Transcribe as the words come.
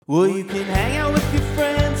Well, you can hang out with your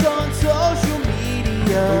friends on social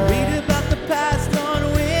media, or read about the past on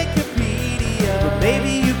Wikipedia. But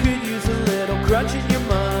maybe you could use a little crunch in your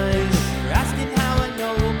mind. You're asking how I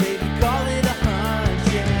know, well, maybe call it a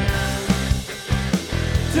hunch, yeah.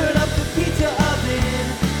 Turn up the pizza oven,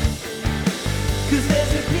 'cause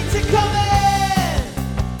there's a pizza coming!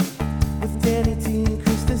 With Danny T and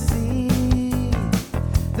Krista C.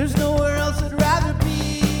 There's nowhere else I'd rather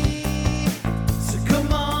be. So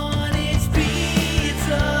come on, it's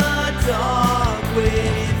Pizza Talk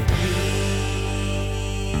with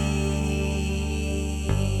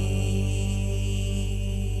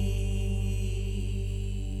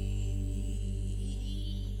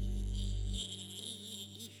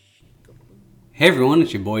Hey everyone,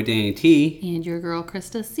 it's your boy Danny T. And your girl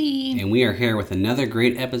Krista C. And we are here with another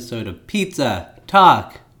great episode of Pizza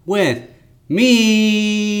Talk with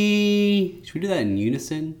me. Should we do that in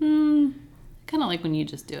unison? Kind of like when you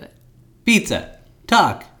just do it. Pizza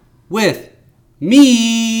Talk with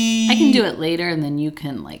me. I can do it later and then you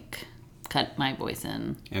can like cut my voice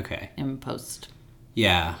in Okay. post.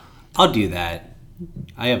 Yeah, I'll do that.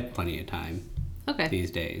 I have plenty of time Okay. these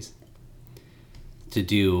days to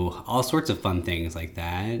do all sorts of fun things like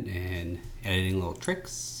that and editing little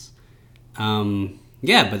tricks.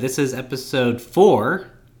 Yeah, but this is episode 4,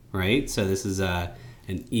 right? So this is an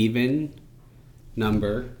even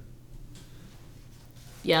number.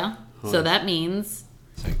 Yeah. Hold So on. that means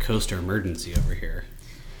It's a coaster emergency over here.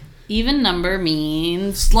 even number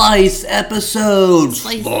means Slice episode!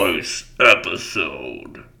 Slice.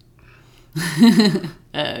 episode!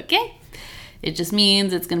 okay. It just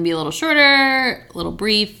means it's going to be a little shorter, a little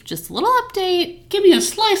brief, just a little update. Give me a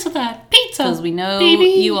slice of that pizza, Because we know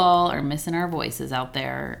baby. you all are missing our voices out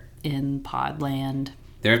there in Podland.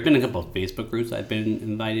 There have been a couple of Facebook groups I've been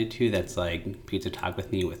invited to that's like Pizza Talk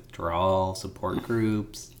with Me withdrawal support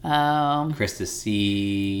groups. Krista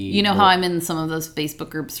C. You know how I'm in some of those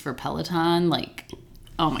Facebook groups for Peloton? Like,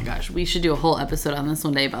 oh my gosh, we should do a whole episode on this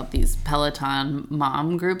one day about these Peloton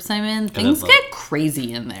mom groups I'm in. Things get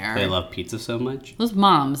crazy in there. They love pizza so much. Those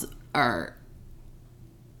moms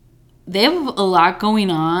they have a lot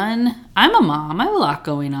going on. I'm a mom. I have a lot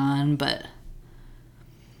going on, but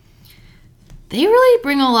they really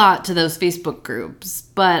bring a lot to those Facebook groups.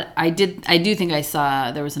 But I do think I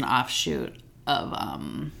saw there was an offshoot of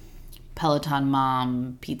Peloton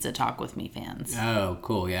Mom Pizza Talk with Me fans. Oh,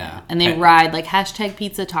 cool, yeah. And they ride like hashtag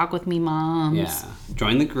Pizza Talk with Me moms. Yeah.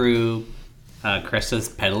 Join the group. Krista's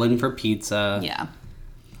peddling for pizza Yeah.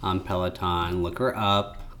 on Peloton. Look her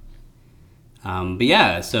up. But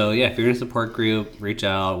yeah, so yeah, if you're in a support group, reach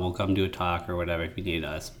out. We'll come do a talk or whatever if you need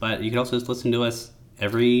us. But you can also just listen to us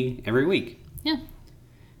every week. Yeah.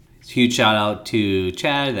 Huge shout out to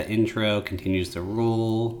Chad. The intro continues to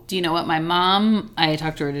rule. Do you know what my mom, I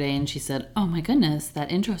talked to her today and she said, oh my goodness,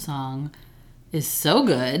 that intro song is so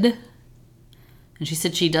good. And she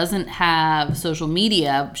said she doesn't have social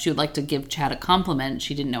media. She would like to give Chad a compliment.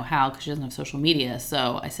 She didn't know how because she doesn't have social media.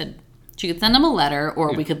 So I said she could send him a letter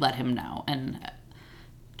or we could let him know. And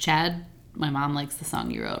Chad, my mom likes the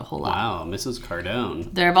song you wrote a whole lot. Wow, Mrs.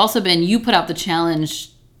 Cardone. There have also been, you put out the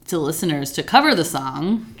challenge to listeners to cover the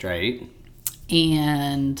song. Right?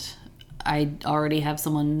 And I already have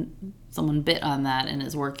someone bit on that and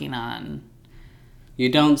is working on You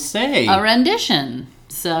don't say. a rendition.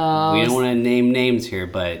 So We don't want to name names here,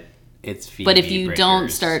 but it's Phoebe but if you Bridgers. don't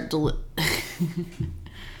start oh,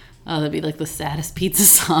 that'd be like the saddest pizza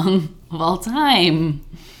song of all time.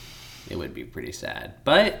 It would be pretty sad.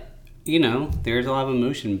 But, you know, there's a lot of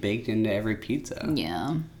emotion baked into every pizza.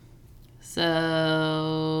 Yeah.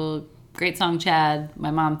 So great song, Chad.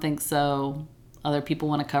 My mom thinks so. Other people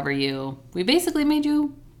want to cover you. We basically made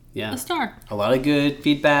you Yeah. a star. A lot of good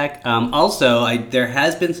feedback. Also, there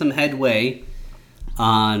has been some headway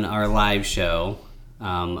on our live show.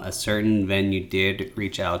 A certain venue did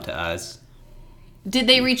reach out to us. Did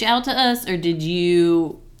they reach out to us or did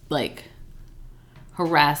you like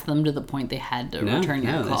harass them to the point they had to return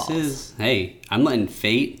your calls? Hey, I'm letting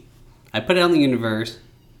fate, I put it on the universe.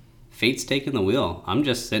 Fate's taking the wheel. I'm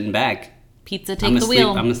just sitting back. Pizza take the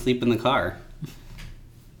wheel. I'm asleep in the car.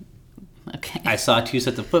 Okay. I saw 2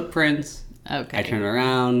 sets of footprints. Okay. I turned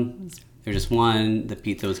around. There's just one. The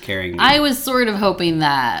pizza was carrying me. I was sort of hoping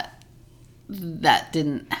that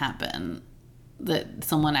didn't happen. That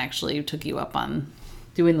someone actually took you up on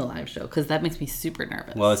doing the live show because that makes me super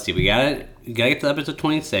nervous. Well, let's see. We gotta get to episode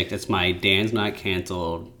 26. It's my Dan's Not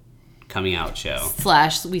Canceled coming out show.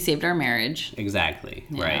 / we saved our marriage. Exactly.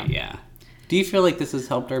 Yeah. Right. Yeah. Do you feel like this has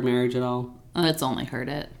helped our marriage at all? It's only hurt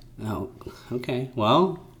it. Oh. Okay.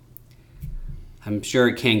 Well, I'm sure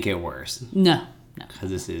it can't get worse. No. because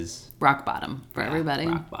this is Rock bottom for everybody.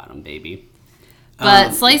 rock bottom, baby.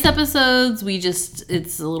 But slice episodes,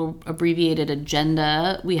 it's a little abbreviated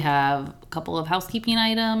agenda. We have a couple of housekeeping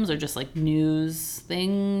items or just like news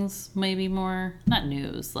things, maybe more. Not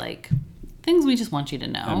news, like things we just want you to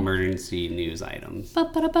know. Emergency news items.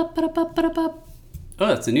 Ba-ba-da-ba-ba-da-ba-da-ba. Oh,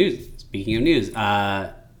 that's the news. Speaking of news,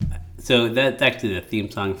 so that's actually the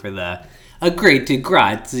theme song for the A Great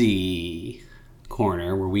Grazie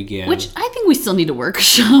corner where we give. Which I think we still need to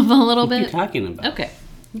workshop a little What are you bit. talking about? Okay,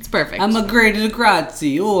 it's perfect. I'm a great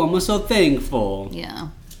grazie. Oh, I'm so thankful. Yeah.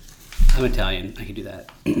 I'm Italian. I can do that.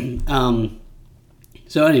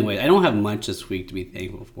 So anyway, I don't have much this week to be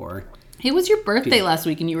thankful for. It was your birthday last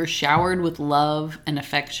week, and you were showered with love and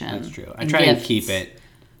affection. That's true. I try and keep it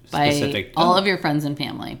specific. By all of your friends and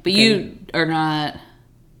family. But you are not...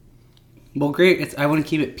 Well, great. I want to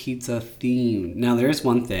keep it pizza themed. Now, there is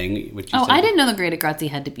one thing which. I didn't know the Great Grazie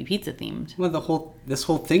had to be pizza themed. Well, this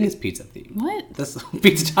whole thing is pizza themed. What? This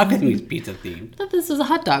pizza taco thing is pizza themed. I thought this was a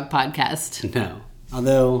hot dog podcast. No,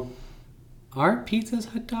 although, are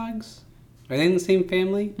pizzas hot dogs? Are they in the same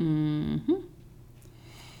family? Mm-hmm.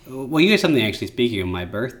 Well, you had something actually. Speaking of my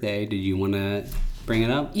birthday, did you want to bring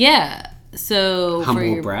it up? Yeah. So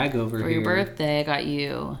Humble brag over for here. your birthday,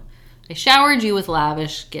 I showered you with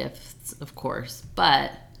lavish gifts, of course.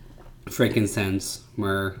 But Frankincense,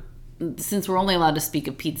 myrrh. since we're only allowed to speak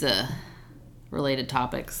of pizza-related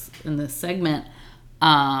topics in this segment,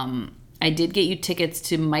 I did get you tickets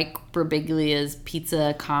to Mike Birbiglia's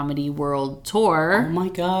Pizza Comedy World Tour. Oh my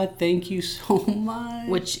God! Thank you so much.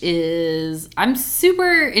 Which is, I'm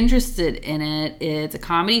super interested in it. It's a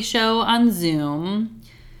comedy show on Zoom.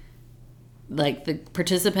 Like the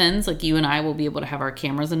participants, like you and I, will be able to have our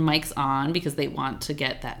cameras and mics on because they want to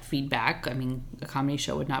get that feedback. I mean, a comedy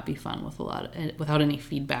show would not be fun without any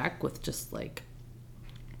feedback, with just like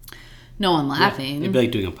no one laughing. It'd be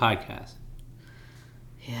like doing a podcast.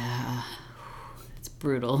 Yeah, it's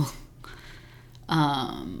brutal.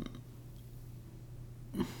 Yeah,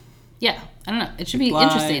 I don't know. It should be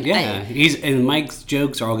interesting. Yeah, and Mike's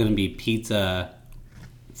jokes are all going to be pizza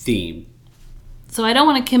themed. So I don't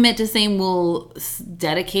want to commit to saying we'll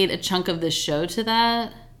dedicate a chunk of this show to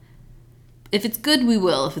that. If it's good, we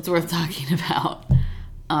will. If it's worth talking about.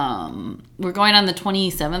 We're going on the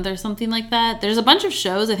 27th or something like that. There's a bunch of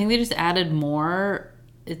shows. I think they just added more.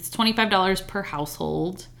 It's $25 per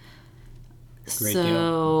household. Great so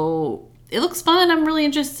deal. It looks fun. I'm really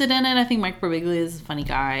interested in it. I think Mike Birbiglia is a funny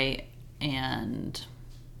guy. And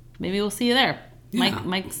maybe we'll see you there. Yeah.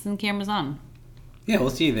 Mike's and cameras on. Yeah,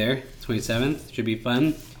 we'll see you there. 27th. Should be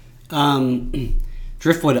fun.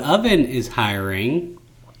 Driftwood Oven is hiring.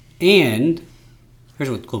 And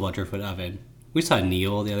here's what's cool about Driftwood Oven. We saw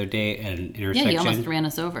Neil the other day at an intersection. Yeah, he almost ran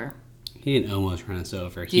us over. He didn't almost run us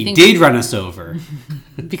over. Do you He think did run us over.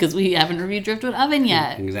 Because we haven't reviewed Driftwood Oven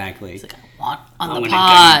yet. Exactly. He's like, I want on I'm the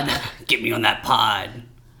gonna pod. Get me on that pod.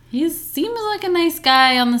 He seems like a nice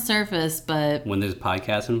guy on the surface, but When there's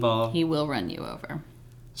podcasts involved. he will run you over.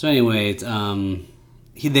 So anyways,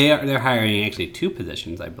 they're hiring actually 2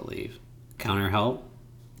 positions, I believe. Counter help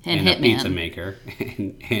And a Hitman. pizza maker.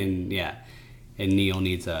 and Neil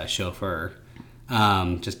needs a chauffeur.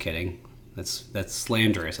 Just kidding. That's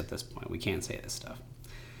slanderous at this point. We can't say this stuff.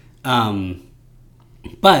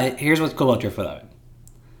 But here's what's cool about Driftwood Oven.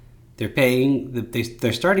 They're paying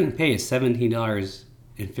their starting pay is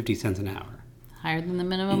 $17.50 an hour. Higher than the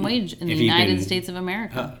minimum wage in the If you've United been- States of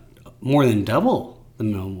America. More than double the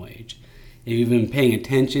minimum wage. If you've been paying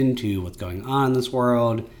attention to what's going on in this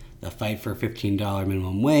world, the fight for $15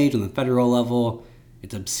 minimum wage on the federal level,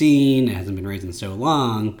 it's obscene. It hasn't been raised in so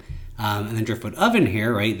long. And then Driftwood Oven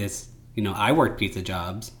here, right? I worked pizza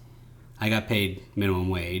jobs. I got paid minimum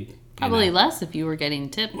wage. Probably less if you were getting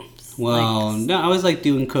tips. Well, no, I was like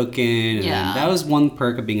doing cooking. And Yeah. that was one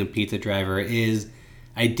perk of being a pizza driver is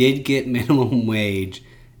I did get minimum wage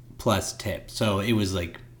plus tips. So it was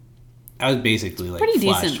like, I was basically like pretty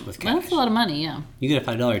flush decent. with cash. That's a lot of money, yeah. You get a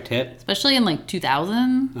 $5 tip? Especially in like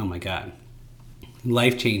 2000. Oh my God.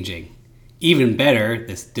 Life changing. Even better,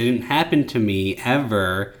 this didn't happen to me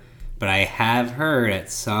ever, but I have heard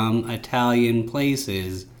at some Italian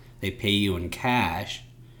places they pay you in cash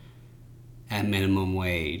at minimum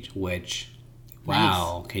wage, which,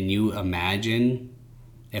 wow, can you imagine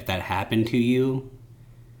if that happened to you?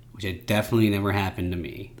 Which it definitely never happened to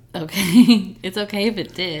me. Okay. It's okay if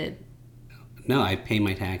it did. No, I pay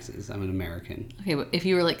my taxes. I'm an American. Okay, but if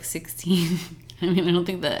you were like 16, I mean, I don't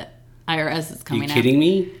think the IRS is Are coming you kidding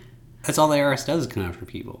me? That's all the IRS does is come after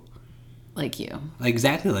people. Like you.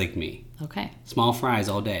 Exactly like me. Okay. Small fries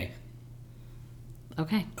all day.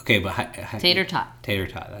 Okay. Okay, but... Tater tot. Tater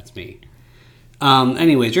tot, that's me.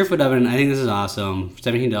 Anyways, Driftwood Oven, I think this is awesome.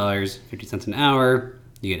 $17, 50 cents an hour.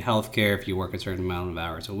 You get health care if you work a certain amount of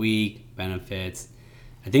hours a week, benefits.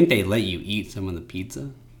 I think they let you eat some of the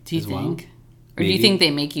pizza. Do you as think? well. Or do you think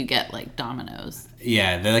they make you get like Domino's?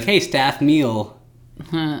 Yeah, they're like, hey, staff meal,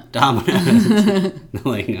 Domino's. They're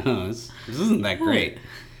like, no, this isn't that great.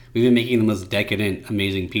 We've been making the most decadent,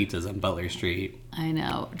 amazing pizzas on Butler Street. I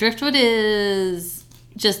know. Driftwood is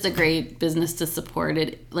just a great business to support.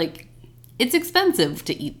 It's expensive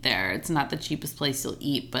to eat there. It's not the cheapest place you'll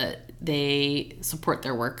eat, but they support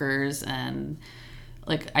their workers, and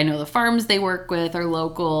like I know the farms they work with are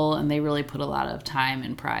local, and they really put a lot of time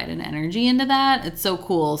and pride and energy into that. It's so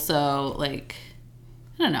cool. So like,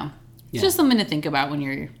 I don't know. It's just something to think about when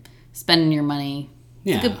you're spending your money.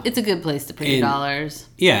 It's a good place to put your dollars.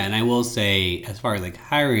 Yeah, and I will say, as far as like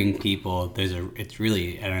hiring people, it's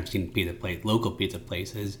really, and I've seen local pizza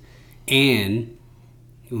places, and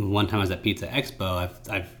one time I was at Pizza Expo,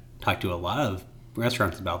 I've talked to a lot of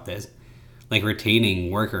restaurants about this. Like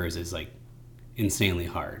retaining workers is like insanely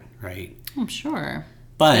hard, right? I'm sure.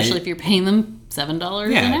 But especially if you're paying them $7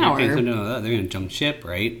 an hour. They're going to jump ship,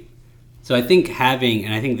 right? So I think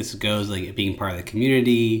and I think this goes like being part of the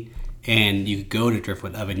community, and you go to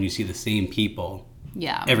Driftwood Oven and you see the same people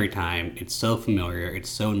every time. It's so familiar. It's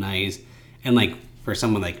so nice. And like for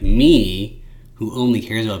someone like me who only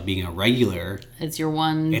cares about being a regular, it's your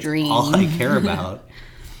one dream. All I care about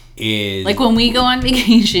is like when we go on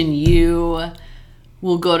vacation, you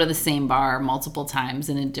will go to the same bar multiple times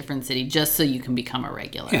in a different city just so you can become a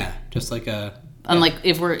regular. Yeah, just like unlike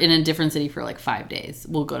if we're in a different city for like 5 days,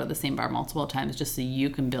 we'll go to the same bar multiple times just so you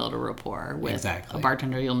can build a rapport with a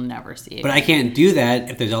bartender you'll never see again. But I can't do that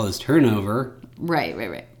if there's all this turnover.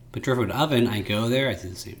 Right. But Driftwood Oven, I go there, I see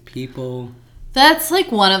the same people. That's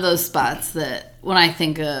like one of those spots that when I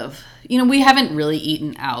think of, we haven't really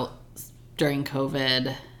eaten out during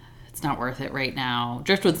COVID. It's not worth it right now.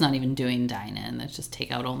 Driftwood's not even doing dine-in. It's just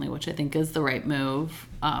takeout only, which I think is the right move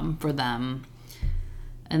for them.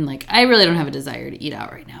 And like, I really don't have a desire to eat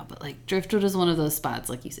out right now, but like Driftwood is one of those spots,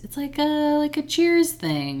 like you said, it's like a Cheers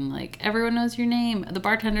thing. Like everyone knows your name. The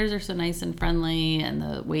bartenders are so nice and friendly, and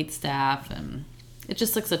the wait staff, and it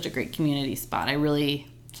just looks such a great community spot. I really,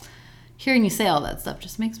 hearing you say all that stuff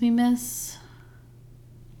just makes me miss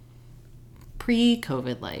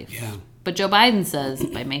pre-COVID life. Yeah. But Joe Biden says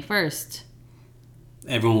by May 1st,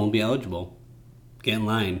 everyone will be eligible. Get in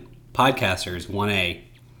line. Podcasters, 1A.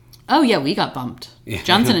 Oh, yeah, we got bumped. Yeah.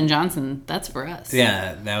 Johnson & Johnson, that's for us.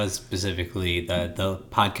 Yeah, that was specifically the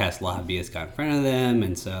podcast lobbyists got in front of them,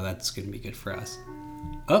 and so that's going to be good for us.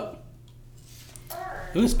 Oh.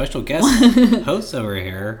 Ooh, special guest host over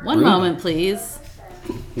here. One Roomba. moment, please.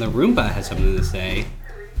 The Roomba has something to say.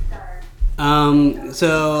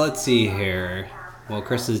 So let's see here. While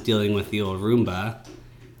Chris is dealing with the old Roomba,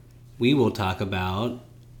 we will talk about...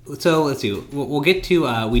 So let's see. We'll get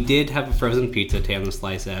to... we did have a frozen pizza to have the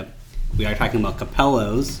slice up. We are talking about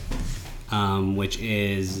Capello's, which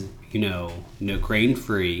is, no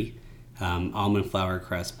grain-free almond flour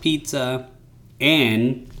crust pizza.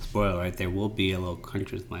 And, spoiler alert, there will be a little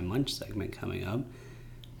Crunch with My Munch segment coming up.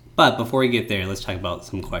 But before we get there, let's talk about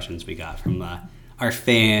some questions we got from our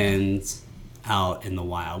fans out in the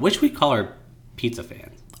wild, which we call our pizza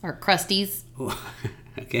fans. Or crusties.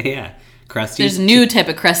 Okay, yeah. Crusties. There's a new type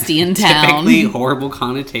of crusty in town. Typically horrible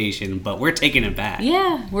connotation, but we're taking it back.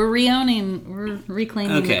 Yeah, we're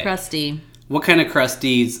reclaiming the crusty. What kind of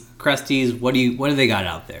crusties? Crusties, what do they got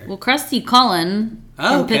out there? Well, Krusty Cullen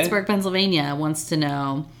from Pittsburgh, Pennsylvania wants to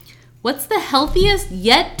know, what's the healthiest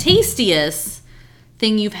yet tastiest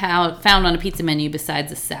thing you've found on a pizza menu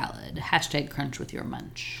besides a salad? Hashtag crunch with your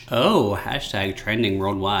munch. Oh, hashtag trending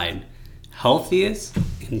worldwide. Healthiest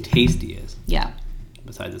and tastiest. Yeah.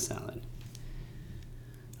 Besides a salad.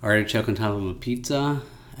 Artichoke on top of a pizza,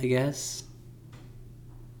 I guess.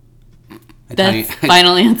 That's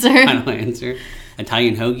final answer. Final answer.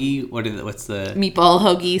 Italian hoagie. What's the meatball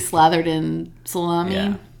hoagie slathered in salami?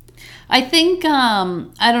 Yeah. I think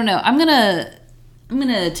I don't know. I'm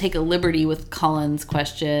gonna take a liberty with Colin's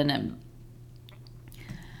question, and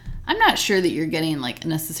I'm not sure that you're getting like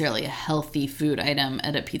necessarily a healthy food item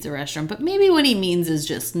at a pizza restaurant, but maybe what he means is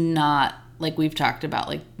just not like we've talked about,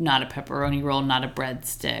 like not a pepperoni roll, not a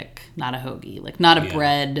breadstick, not a hoagie, like not a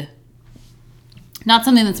bread, not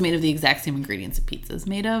something that's made of the exact same ingredients a pizza is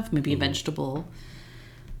made of, maybe a vegetable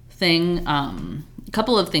thing. A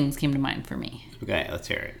couple of things came to mind for me. Okay, let's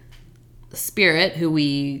hear it. Spirit, who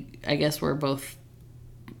we just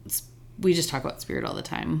talk about Spirit all the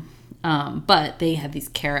time. But they had these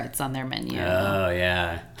carrots on their menu. Oh,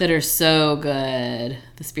 yeah. That are so good.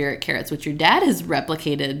 The Spirit carrots, which your dad has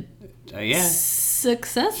replicated Yeah.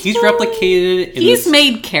 successful. He's replicated. He's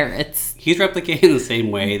made carrots. He's replicated in the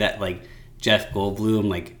same way that like Jeff Goldblum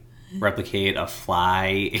like replicated a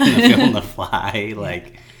fly in the film The Fly.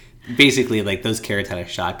 Like basically, like those carrots had a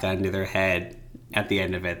shotgun to their head at the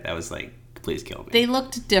end of it. That was like, please kill me. They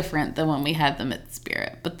looked different than when we had them at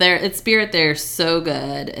Spirit, but at Spirit they're so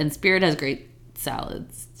good, and Spirit has great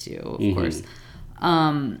salads too, of course.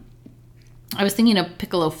 I was thinking of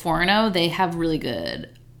Piccolo Forno. They have really good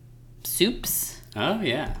soups. Oh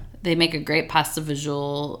yeah. They make a great pasta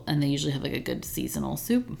visual, and they usually have like a good seasonal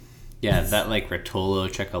soup. Yeah, that like Rotolo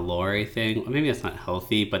Tricolore thing. Maybe that's not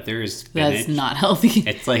healthy, but there is spinach. That's not healthy.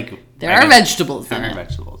 It's like There are vegetables in There are it.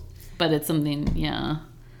 vegetables. But it's something, yeah.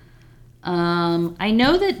 I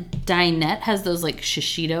know that Dinette has those like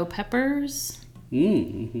shishito peppers.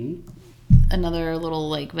 Mm-hmm. Another little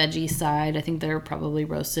like veggie side. I think they're probably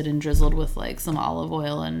roasted and drizzled with like some olive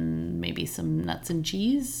oil and maybe some nuts and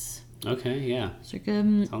cheese. Okay, yeah. Those are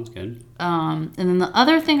good. Sounds good. And then the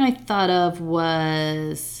other thing I thought of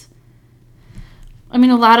was, I mean,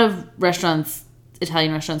 a lot of restaurants,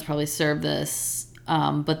 Italian restaurants probably serve this.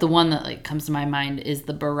 But the one that like comes to my mind is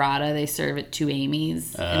the burrata they serve at Two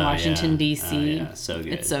Amy's in Washington, yeah. D.C. Oh, yeah. So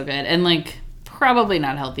good. It's so good. And like probably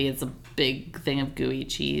not healthy. It's a big thing of gooey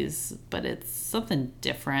cheese, but it's something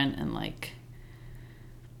different and like...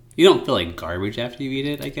 You don't feel like garbage after you eat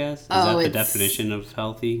it, I guess? Is that the it's- definition of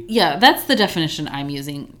healthy? Yeah, that's the definition I'm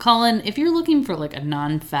using. Colin, if you're looking for like a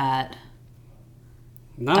non-fat,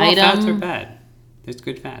 Not all fats Item- are bad. There's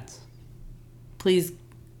good fats. please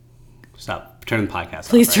Stop. Turn the podcast off.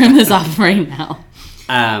 please right turn this off right now.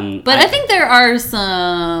 now. But I think there are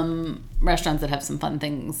some restaurants that have some fun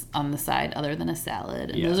things on the side other than a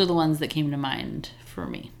salad. And Yeah. those are the ones that came to mind for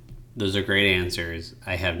me. Those are great answers.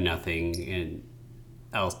 I have nothing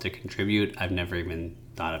else to contribute. I've never even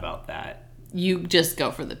thought about that. You just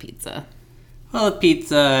go for the pizza. Well,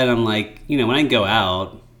 pizza, and I'm like, when I go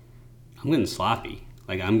out, I'm getting sloppy.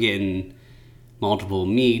 Like, I'm getting multiple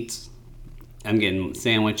meats. I'm getting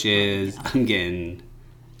sandwiches. I'm getting,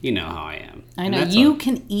 you know how I am. I And know. that's You all-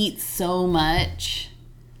 can eat so much.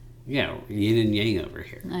 Yeah, yin and yang over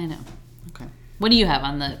here. I know. Okay. What do you have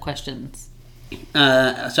on the questions? So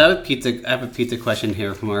I have a pizza question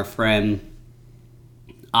here from our friend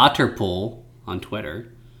Otterpool on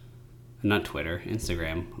Twitter. Not Twitter,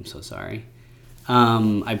 Instagram. I'm so sorry.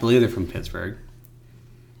 I believe they're from Pittsburgh.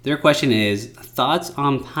 Their question is, thoughts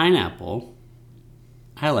on pineapple?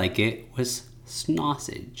 I like it with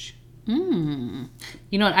sausage. You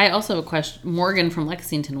know what? I also have a question. Morgan from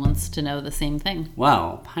Lexington wants to know the same thing.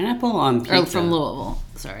 Wow, pineapple on pizza. Or from Louisville.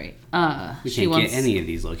 Sorry. We She can't wants. get any of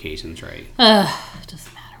these locations right. It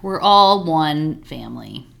doesn't matter. We're all one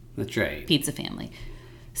family. That's right. Pizza family.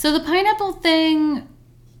 So the pineapple thing,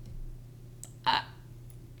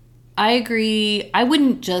 I agree. I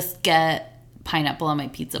wouldn't just get pineapple on my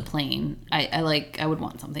pizza plain. I would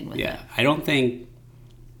want something with it. Yeah, I don't think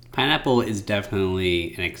pineapple is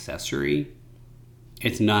definitely an accessory.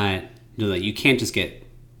 It's not, like, you can't just get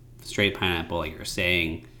straight pineapple like you're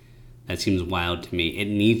saying. That seems wild to me. It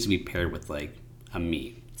needs to be paired with like a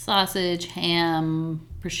meat. Sausage, ham,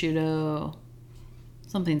 prosciutto,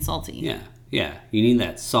 something salty. Yeah. You need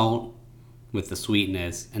that salt with the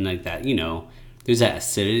sweetness and like that, there's that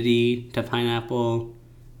acidity to pineapple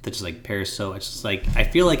that just like pairs so it's just like I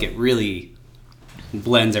feel like it really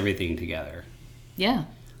blends everything together Yeah.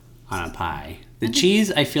 on a pie. The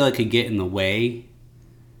cheese I feel like could get in the way.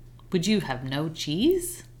 Would you have no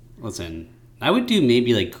cheese? Listen, I would do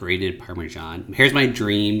maybe like grated Parmesan. Here's my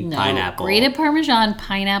dream No. pineapple. Grated Parmesan,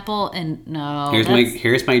 pineapple, and no.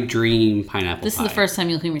 Here's my dream pineapple. This pie. is the first time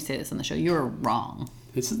you'll hear me say this on the show. You're wrong.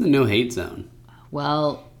 This is the no hate zone.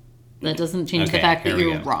 Well, that doesn't change the Okay, fact that here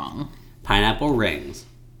we you're go. wrong. Pineapple rings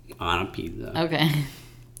on a pizza. Okay.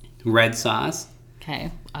 Red sauce,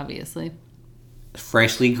 Okay, obviously.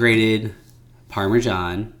 freshly grated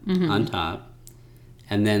Parmesan Mm-hmm. on top,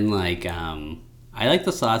 and then like I like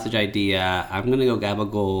the sausage idea. I'm gonna go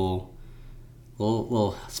gabagool,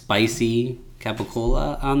 little spicy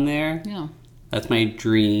capicola on there. Yeah. That's my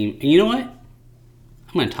dream. And you know what?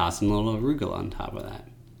 I'm gonna toss in a little arugula on top of that.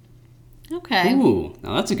 Okay. Ooh,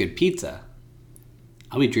 now that's a good pizza.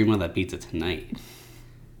 I'll be dreaming of that pizza tonight.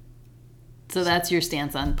 So that's your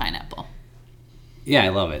stance on pineapple. Yeah, I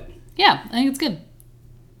love it. Yeah, I think it's good.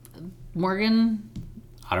 Morgan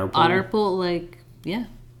Otterpool. like, yeah.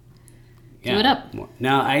 Yeah. it up.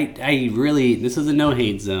 No, I really, this is a no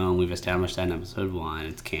hate zone. We've established that in episode 1.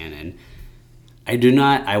 It's canon.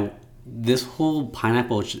 This whole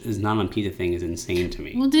pineapple is not on pizza thing is insane to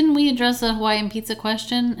me. Well, didn't we address a Hawaiian pizza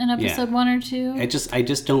question in episode 1 or 2? I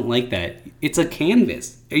just don't like that. It's a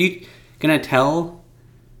canvas. gonna tell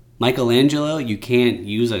Michelangelo you can't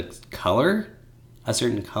use a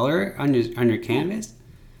certain color on your canvas?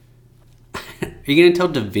 Are you gonna tell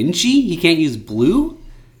Da Vinci he can't use blue?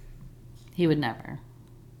 He would never.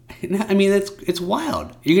 I mean, it's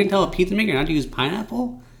wild. You're gonna tell a pizza maker not to use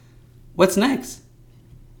pineapple? What's next?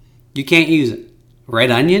 You can't use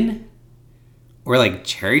red onion or like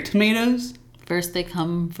cherry tomatoes? First they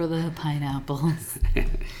come for the pineapples.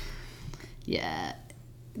 Yeah.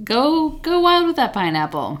 Go wild with that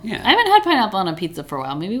pineapple. Yeah. I haven't had pineapple on a pizza for a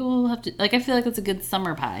while. Maybe we'll have to, I feel like it's a good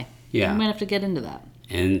summer pie. Yeah. We might have to get into that.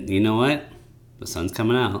 And you know what? The sun's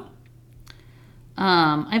coming out.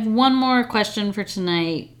 I have one more question for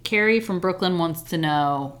tonight. Carrie from Brooklyn wants to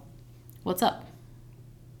know, what's up?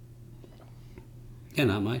 Yeah,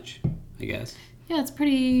 not much, I guess. Yeah, it's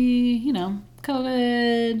pretty,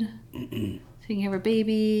 COVID, taking care of a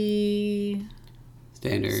baby.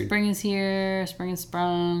 Standard. Spring is here. Spring is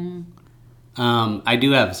sprung. I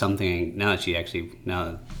do have something, now that she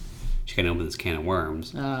can open this can of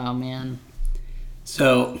worms. Oh, man.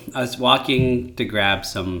 So, I was walking to grab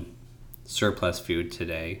some surplus food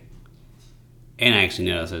today. And I actually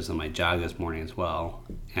noticed it was on my jog this morning as well.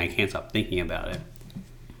 And I can't stop thinking about it.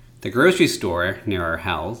 The grocery store near our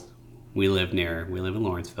house, we live in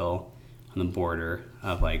Lawrenceville, on the border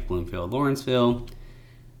of like Bloomfield, Lawrenceville.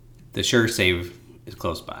 The Sure Save is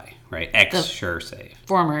close by, right? Sure Save.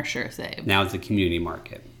 Former Sure Save. Now it's a community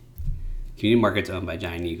market. Community market's owned by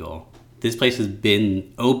Giant Eagle. This place has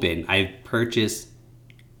been open. I've purchased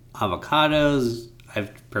avocados.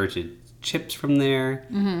 I've purchased chips from there.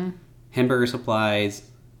 Mm-hmm. Hamburger supplies.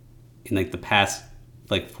 In like the past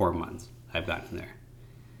 4 months, I've gotten there.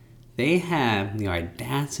 They have the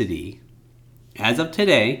audacity, as of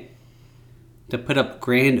today, to put up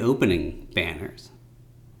grand opening banners.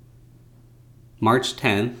 March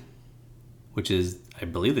 10th, which is, I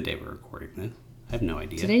believe, the day we're recording this. I have no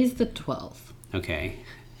idea. Today's the 12th. Okay.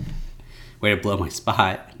 Way to blow my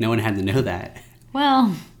spot. No one had to know that.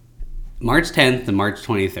 Well. March 10th to March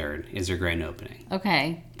 23rd is their grand opening.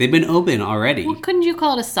 Okay. They've been open already. Well, couldn't you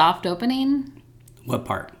call it a soft opening? What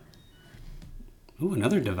part? Ooh,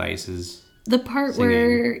 another device is the part singing.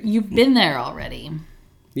 where you've been there already.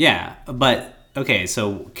 Yeah, but, okay,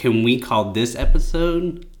 so can we call this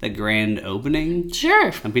episode the grand opening?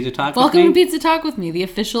 Sure. On Pizza Talk Welcome with to me? Pizza Talk with me, the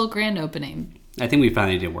official grand opening. I think we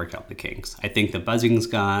finally did work out the kinks. I think the buzzing's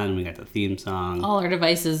gone. We got the theme song. All our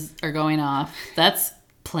devices are going off. That's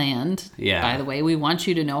planned. Yeah. By the way, we want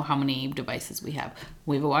you to know how many devices we have.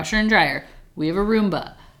 We have a washer and dryer. We have a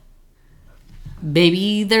Roomba.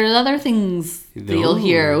 Baby, there's other things that you'll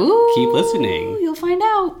hear. Ooh, keep listening. You'll find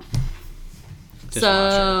out.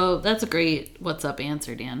 Dishwasher. That's a great what's up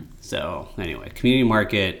answer, Dan. So anyway, community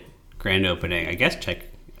market, grand opening. I guess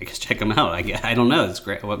check them out. I don't know. It's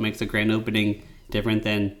great. What makes a grand opening different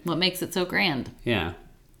than what makes it so grand? Yeah,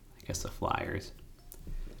 I guess the flyers.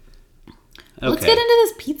 Okay. Let's get into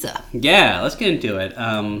this pizza. Yeah, let's get into it.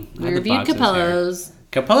 We reviewed Capello's.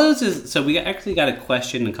 Capello's is so we actually got a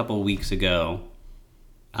question a couple of weeks ago.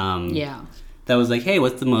 Yeah. That was like, hey,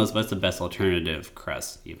 what's the best alternative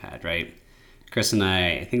crust you've had, right? Chris and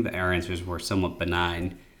I think that our answers were somewhat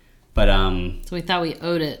benign, but so we thought we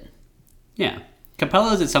owed it. Yeah,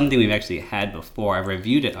 Capello's is something we've actually had before. I've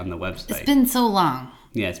reviewed it on the website. It's been so long.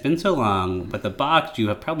 Yeah, it's been so long, but the box, you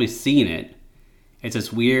have probably seen it. It's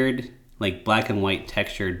this weird, like black and white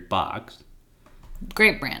textured box.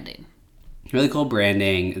 Great branding. Really cool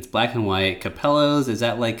branding. It's black and white. Capello's, is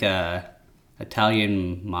that like a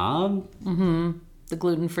Italian mob? Mm-hmm. The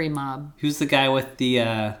gluten-free mob. Who's the guy with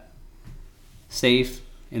the safe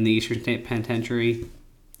in the Eastern State Penitentiary?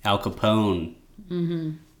 Al Capone.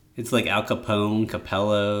 Mm-hmm. It's like Al Capone,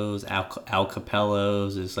 Capello's, Al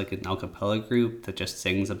Capello's is like an a cappella group that just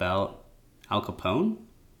sings about Al Capone?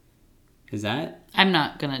 Is that? I'm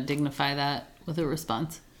not going to dignify that with a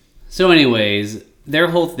response. So anyways, their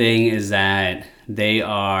whole thing is that they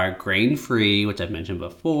are grain-free, which I've mentioned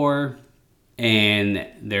before, and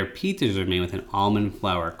their pizzas are made with an almond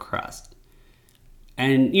flour crust.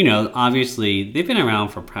 And, obviously, they've been around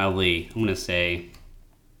for probably, I'm going to say,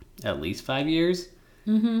 at least 5 years.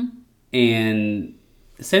 Mm-hmm. And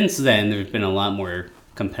since then, there's been a lot more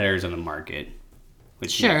competitors on the market.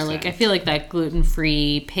 Which sure, I feel like that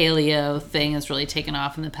gluten-free paleo thing has really taken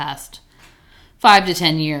off in the past 5 to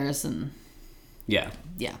 10 years. And yeah,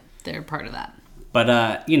 they're part of that.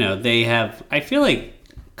 But, they have, I feel like,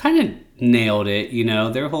 kind of nailed it.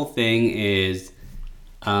 Their whole thing is,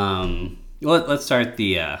 let's start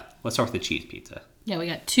with the cheese pizza. Yeah, we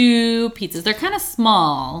got 2 pizzas. They're kind of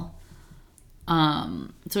small.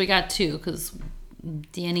 So we got 2 because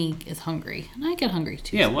Danny is hungry. And I get hungry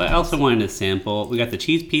too. Yeah, well, I also wanted to sample. We got the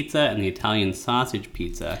cheese pizza and the Italian sausage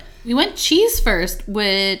pizza. We went cheese first,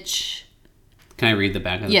 which... Can I read the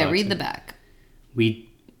back of the box? Yeah, read the back. We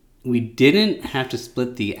didn't have to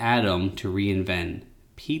split the atom to reinvent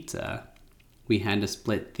pizza. We had to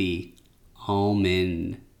split the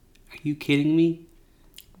almond. Are you kidding me?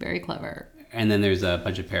 Very clever. And then there's a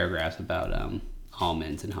bunch of paragraphs about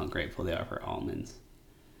almonds and how grateful they are for almonds.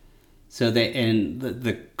 So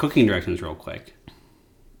the cooking directions real quick.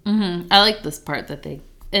 Mm-hmm. I like this part that they...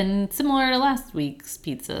 And similar to last week's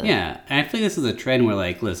pizza. Yeah, and I feel like this is a trend where,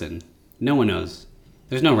 like, listen, no one knows.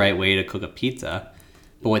 There's no right way to cook a pizza.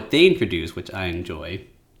 But what they introduce, which I enjoy,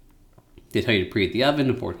 they tell you to preheat the oven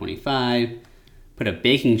to 425, put a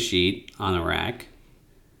baking sheet on a rack,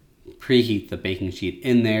 preheat the baking sheet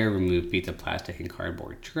in there, remove pizza plastic and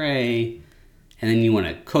cardboard tray, and then you want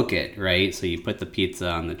to cook it, right? So you put the pizza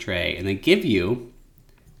on the tray, and they give you,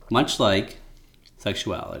 much like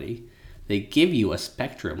sexuality, they give you a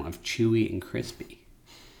spectrum of chewy and crispy.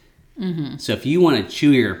 Mm-hmm. So if you want a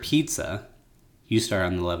chewier pizza, you start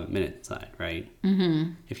on the 11-minute side, right?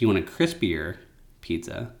 Mm-hmm. If you want a crispier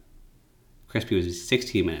pizza, crispy was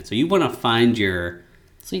 16 minutes. So you want to find your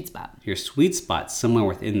sweet spot. Your sweet spot somewhere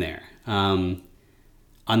within there. On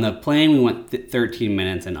the plain, we went 13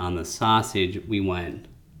 minutes, and on the sausage, we went,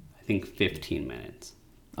 I think, 15 minutes.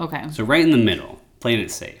 Okay. So right in the middle, playing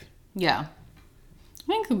it safe. Yeah.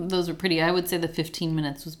 I think those are pretty. I would say the 15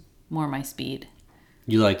 minutes was more my speed.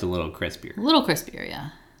 You liked a little crispier. A little crispier, yeah.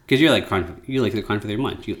 Because you like the crunch with your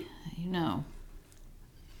munch. You know.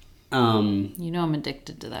 You know I'm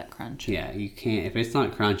addicted to that crunch. Yeah, you can't if it's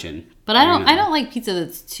not crunching. But I don't like pizza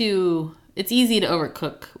that's too. It's easy to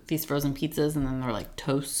overcook these frozen pizzas, and then they're like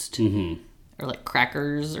toast or like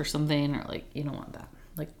crackers or something, or like you don't want that.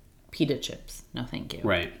 Like pita chips. No, thank you.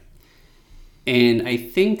 Right. And I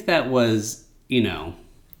think that was, do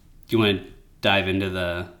you want to dive into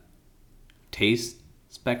the taste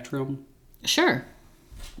spectrum? Sure.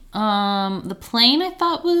 The plain I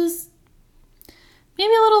thought was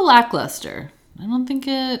maybe a little lackluster. I don't think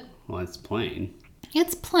it... Well, it's plain.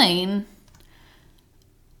 It's plain.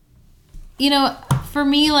 For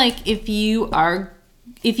me, like, if you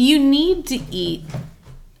need to eat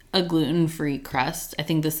a gluten-free crust, I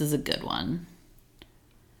think this is a good one.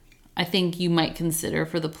 I think you might consider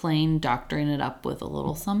for the plain doctoring it up with a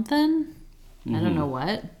little something. Mm-hmm. I don't know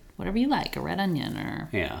what. Whatever you like, a red onion or...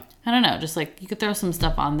 Yeah. I don't know, just like you could throw some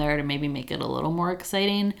stuff on there to maybe make it a little more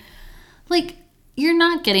exciting. Like, you're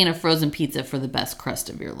not getting a frozen pizza for the best crust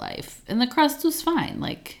of your life. And the crust was fine.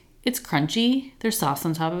 Like, it's crunchy, there's sauce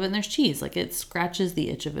on top of it, and there's cheese. Like, it scratches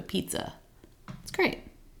the itch of a pizza. It's great.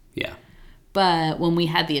 Yeah. But when we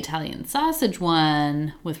had the Italian sausage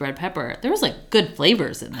one with red pepper, there was, like, good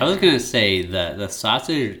flavors in there. I was going to say the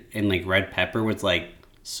sausage and, like, red pepper was, like,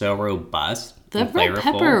 so robust. The red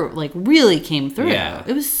pepper, like, really came through. Yeah.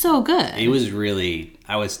 It was so good. It was really...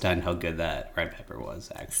 I was stunned how good that red pepper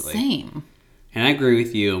was, actually. Same. And I agree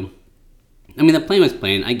with you. I mean, the plain was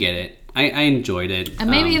plain. I get it. I enjoyed it. And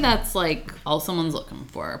maybe that's, like, all someone's looking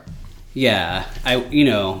for. Yeah. And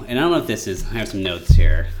I don't know if this is... I have some notes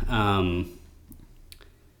here.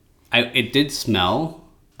 It did smell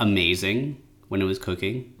amazing when it was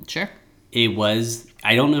cooking. Sure. It was...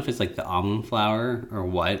 I don't know if it's, like, the almond flour or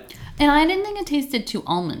what. And I didn't think it tasted too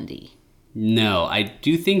almondy. No, I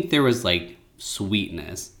do think there was, like,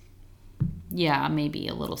 sweetness. Yeah, maybe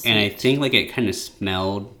a little sweet. And I think, like, it kind of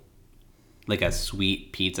smelled like a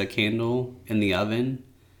sweet pizza candle in the oven.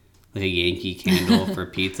 Like a Yankee candle for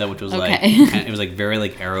pizza, which was, like, it was, like, very,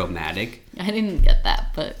 like, aromatic. I didn't get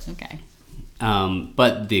that, but okay.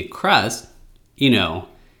 But the crust,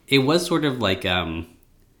 it was sort of, like,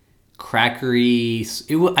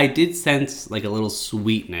 crackery. I did sense, like, a little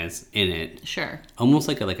sweetness in it. Sure. Almost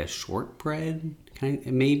like a shortbread kind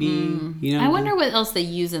of, maybe. I wonder what else they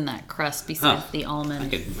use in that crust besides the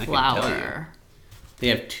almond flour. They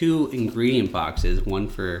have 2 ingredient boxes, one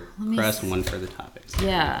for crust and one for the toppings.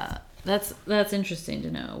 Yeah, that's interesting to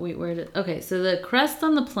know. Wait, okay, so the crust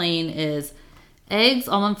on the plain is eggs,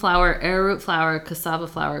 almond flour, arrowroot flour, cassava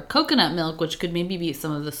flour, coconut milk, which could maybe be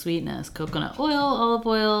some of the sweetness, coconut oil, olive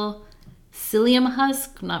oil, psyllium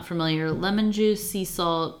husk, not familiar, lemon juice, sea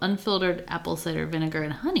salt, unfiltered apple cider vinegar,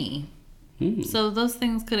 and honey. So those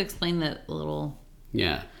things could explain that a little.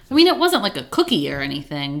 Yeah. I mean, it wasn't like a cookie or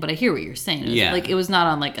anything, but I hear what you're saying. It was not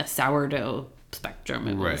on like a sourdough spectrum.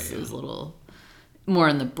 It was a little more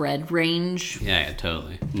in the bread range. Yeah,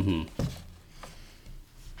 totally. Mm-hmm.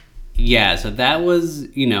 Yeah, so that was,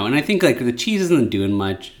 and I think like the cheese isn't doing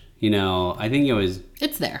much. I think it was.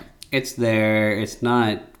 It's there. It's there. It's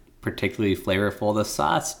not particularly flavorful. The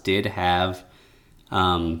sauce did have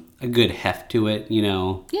a good heft to it, you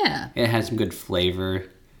know. Yeah. It had some good flavor.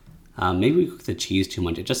 Maybe we cooked the cheese too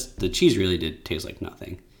much. The cheese really did taste like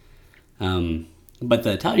nothing. But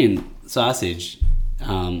the Italian sausage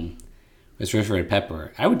with roasted red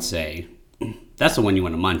pepper, I would say that's the one you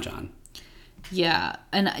want to munch on. Yeah.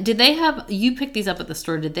 And did they have, you picked these up at the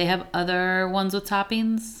store, did they have other ones with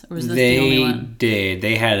toppings? Or was this the only one? They did.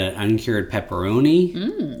 They had an uncured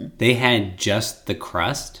pepperoni. They had just the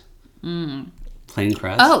crust. Plain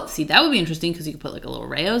crust. Oh, see, that would be interesting because you could put like a little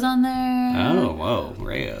Rayo's on there. Oh, whoa.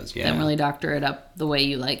 Rayos, yeah. Then really doctor it up the way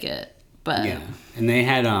you like it. But Yeah. And they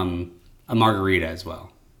had a margarita as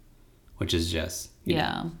well, which is just, you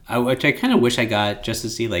know, which I kind of wish I got just to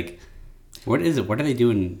see, like, what is it? What are they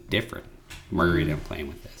doing different? Margarita playing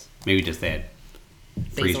with this. Maybe just they had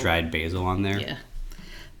freeze-dried basil on there. Yeah.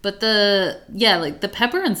 But like the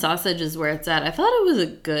pepper and sausage is where it's at. I thought it was a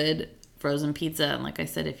good frozen pizza. And like I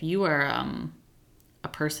said, if you are a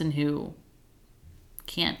person who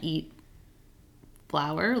can't eat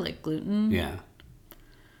flour, like gluten, Yeah.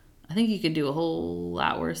 I think you could do a whole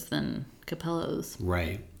lot worse than Capello's.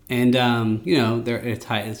 Right. And, you know, it's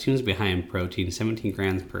high, it seems to be high in protein, 17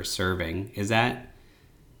 grams per serving. Is that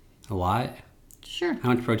a lot? Sure.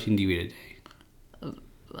 How much protein do you eat a day?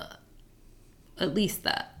 At least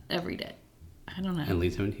that every day. I don't know. At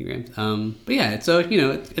least 17 grams. But yeah, so, you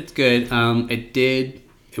know, it's good.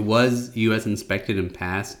 It was U.S. inspected and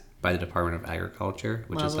passed by the Department of Agriculture,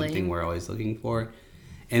 which is Lovely. something we're always looking for.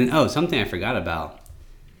 And, something I forgot about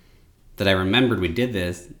that I remembered we did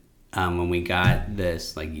this when we got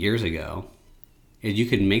this, like, years ago, is you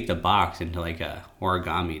could make the box into, like, a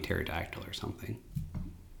origami pterodactyl or something.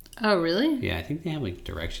 Oh, really? Yeah, I think they have, like,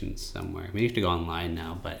 directions somewhere. Maybe you have to go online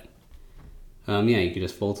now, but... yeah, you could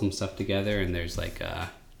just fold some stuff together, and there's like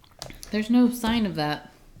There's no sign of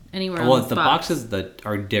that anywhere. well, on this the box. boxes that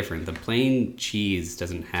are different. The plain cheese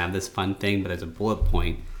doesn't have this fun thing, but there's a bullet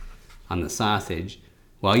point on the sausage.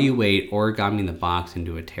 While you wait, origami the box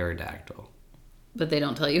into a pterodactyl. But they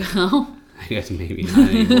don't tell you how. I guess maybe not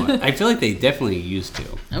anymore. I feel like they definitely used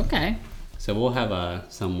to. Okay. So we'll have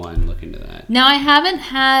someone look into that. Now I haven't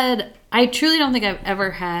had. I truly don't think I've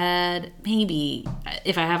ever had. Maybe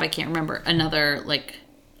if I have, I can't remember another like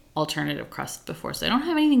alternative crust before. So I don't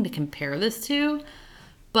have anything to compare this to.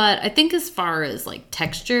 But I think as far as like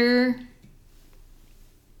texture,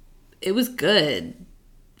 it was good.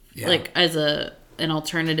 Yeah. Like as an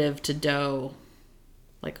alternative to dough,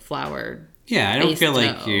 like flour. Yeah, I don't feel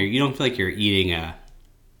like dough. you don't feel like you're eating a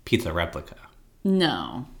pizza replica.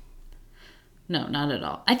 No, not at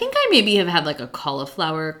all. I think I maybe have had like a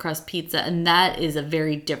cauliflower crust pizza, and that is a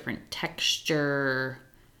very different texture.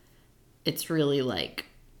 It's really like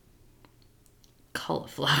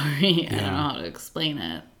cauliflowery. I don't know how to explain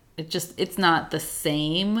it. It's not the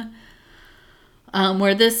same.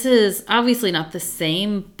 Where this is obviously not the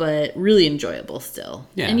same, but really enjoyable still.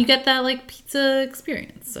 Yeah. And you get that like pizza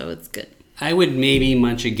experience, so it's good. I would maybe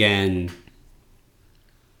munch again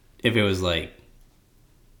if it was like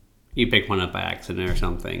you picked one up by accident or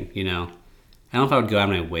something, you know. I don't know if I would go out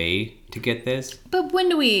of my way to get this. But when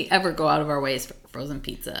do we ever go out of our ways for frozen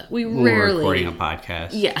pizza? We When rarely. we're recording a podcast.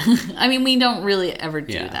 Yeah. I mean, we don't really ever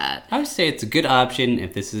do Yeah. that. I would say it's a good option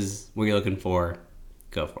if this is what you're looking for.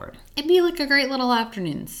 Go for it. It'd be like a great little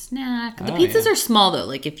afternoon snack. The Oh, pizzas yeah. are small though.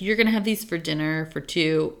 Like if you're going to have these for dinner for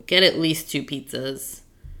two, get at least 2 pizzas.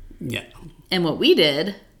 Yeah. And what we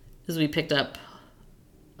did is we picked up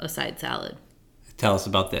a side salad. Tell us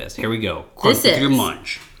about this. Here we go. Crunch This with your is-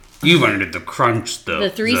 munch. You wanted the crunch stuff. The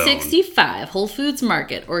 365 Whole Foods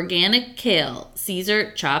Market Organic Kale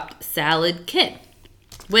Caesar Chopped Salad Kit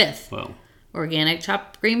with Well, organic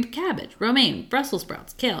chopped green cabbage, romaine, Brussels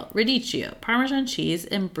sprouts, kale, radicchio, Parmesan cheese,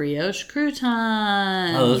 and brioche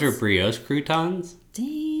croutons. oh, those are brioche croutons?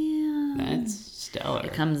 Damn. That's stellar.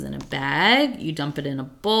 It comes in a bag. You dump it in a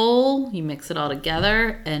bowl. You mix it all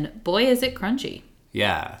together, and boy, is it crunchy.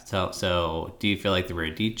 Yeah. So do you feel like the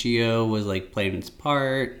radicchio was like playing its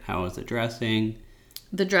part? How was the dressing?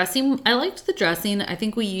 The dressing, I liked the dressing. I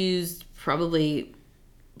think we used probably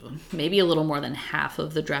maybe a little more than half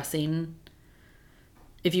of the dressing.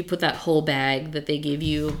 If you put that whole bag that they give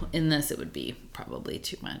you in this, it would be probably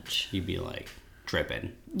too much. You'd be like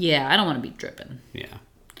dripping. Yeah, I don't want to be dripping. Yeah.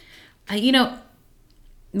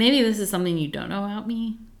 Maybe this is something you don't know about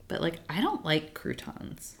me, but like I don't like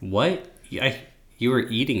croutons. What? You were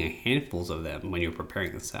eating handfuls of them when you were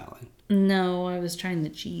preparing the salad. No, I was trying the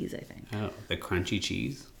cheese, I think. Oh, the crunchy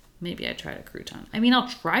cheese? Maybe I tried a crouton. I mean, I'll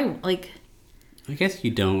try, like, I guess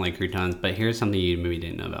you don't like croutons, but here's something you maybe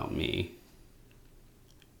didn't know about me.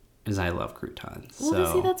 is I love croutons. Well,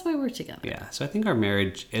 so, see, that's why we're together. yeah. So I think our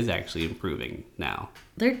marriage is actually improving now.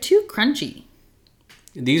 They're too crunchy.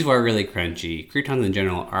 These were really crunchy. Croutons in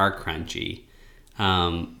general are crunchy.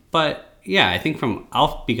 But yeah, I think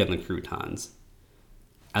I'll speak on the croutons.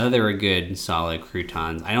 I thought they were good, solid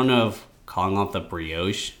croutons. I don't know if calling off the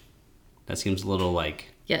brioche, that seems a little like...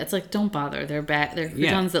 Yeah, it's like, don't bother. They're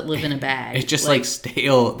croutons that live in a bag. It's just like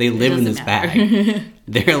stale. They live in this doesn't bag.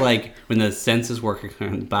 They're like, when the census worker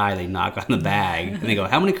comes by, they knock on the bag and they go,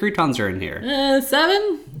 how many croutons are in here?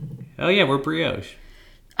 7? Oh yeah, we're brioche.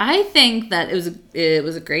 I think that it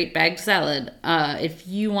was a great bagged salad. If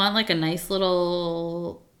you want like a nice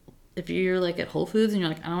little... If you're like at Whole Foods and you're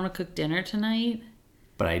like, I don't want to cook dinner tonight...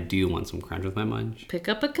 But I do want some crunch with my munch. Pick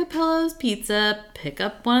up a Capello's pizza, pick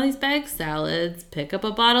up one of these bagged salads, pick up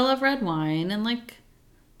a bottle of red wine, and like,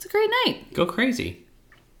 it's a great night. Go crazy.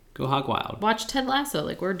 Go hog wild. Watch Ted Lasso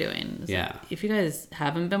like we're doing. Yeah. If you guys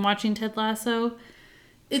haven't been watching Ted Lasso,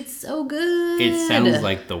 it's so good. It sounds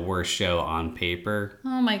like the worst show on paper.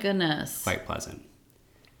 Oh my goodness. Quite pleasant.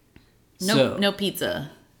 No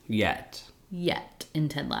pizza Yet. in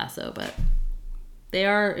Ted Lasso, but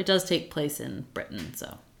it does take place in Britain,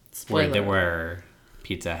 so spoiler. Where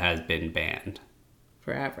pizza has been banned.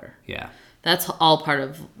 Forever. Yeah. That's all part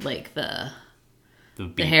of like the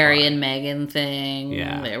Harry and Meghan thing.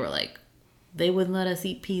 Yeah. They were like, they wouldn't let us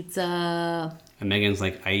eat pizza. And Megan's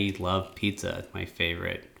like, I love pizza. It's my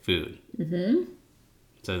favorite food. Mm-hmm.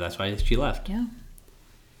 So that's why she left. Yeah.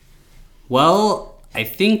 Well, I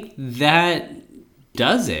think that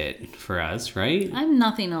does it for us, right? I have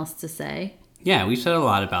nothing else to say. Yeah, we've said a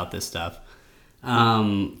lot about this stuff.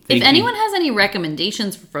 If anyone has any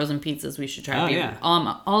recommendations for frozen pizzas, we should try to be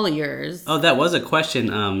all yours. Oh, that was a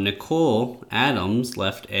question. Nicole Adams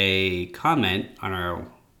left a comment on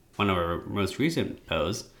one of our most recent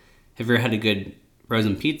posts. Have you ever had a good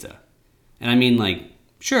frozen pizza? And I mean, like,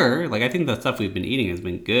 sure, like I think the stuff we've been eating has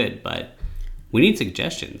been good, but we need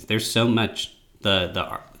suggestions. There's so much.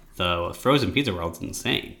 The frozen pizza world's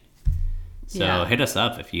insane. So hit us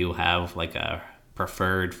up if you have like a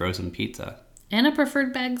preferred frozen pizza. And a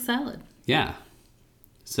preferred bag salad. Yeah.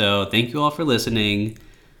 So thank you all for listening.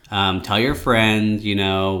 Tell your friends,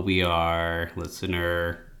 we are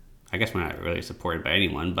listener. I guess we're not really supported by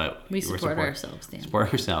anyone, but we support ourselves, Dan.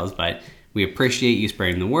 Support ourselves, but we appreciate you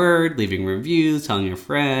spreading the word, leaving reviews, telling your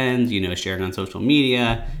friends, sharing on social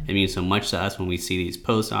media. It means so much to us when we see these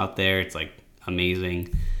posts out there. It's like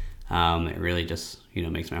amazing. It really just,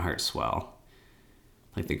 makes my heart swell.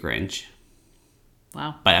 Like the Grinch.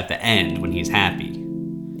 Wow. But at the end, when he's happy.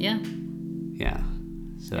 Yeah. Yeah.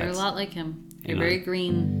 So You're a lot like him. You're very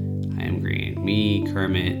green. I am green. Me,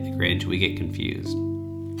 Kermit, the Grinch, we get confused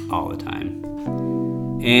all the time.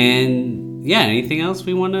 And yeah, anything else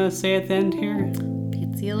we want to say at the end here?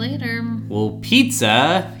 Pizza you later. Well,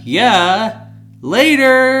 pizza, yeah, later.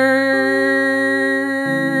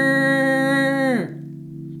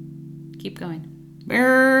 Keep going.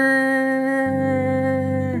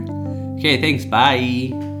 Okay, thanks.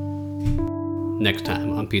 Bye. Next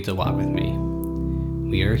time on Pizza Walk With Me,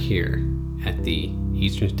 we are here at the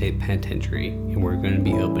Eastern State Penitentiary, and we're going to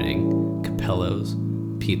be opening Capello's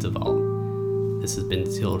Pizza Vault. This has been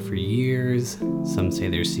sealed for years. Some say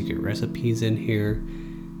there's secret recipes in here.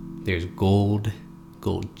 There's gold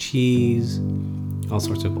cheese, all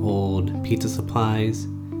sorts of old pizza supplies.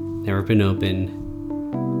 Never been opened.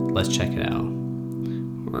 Let's check it out.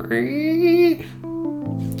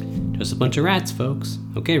 Just a bunch of rats, folks.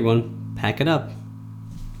 Okay, everyone, pack it up.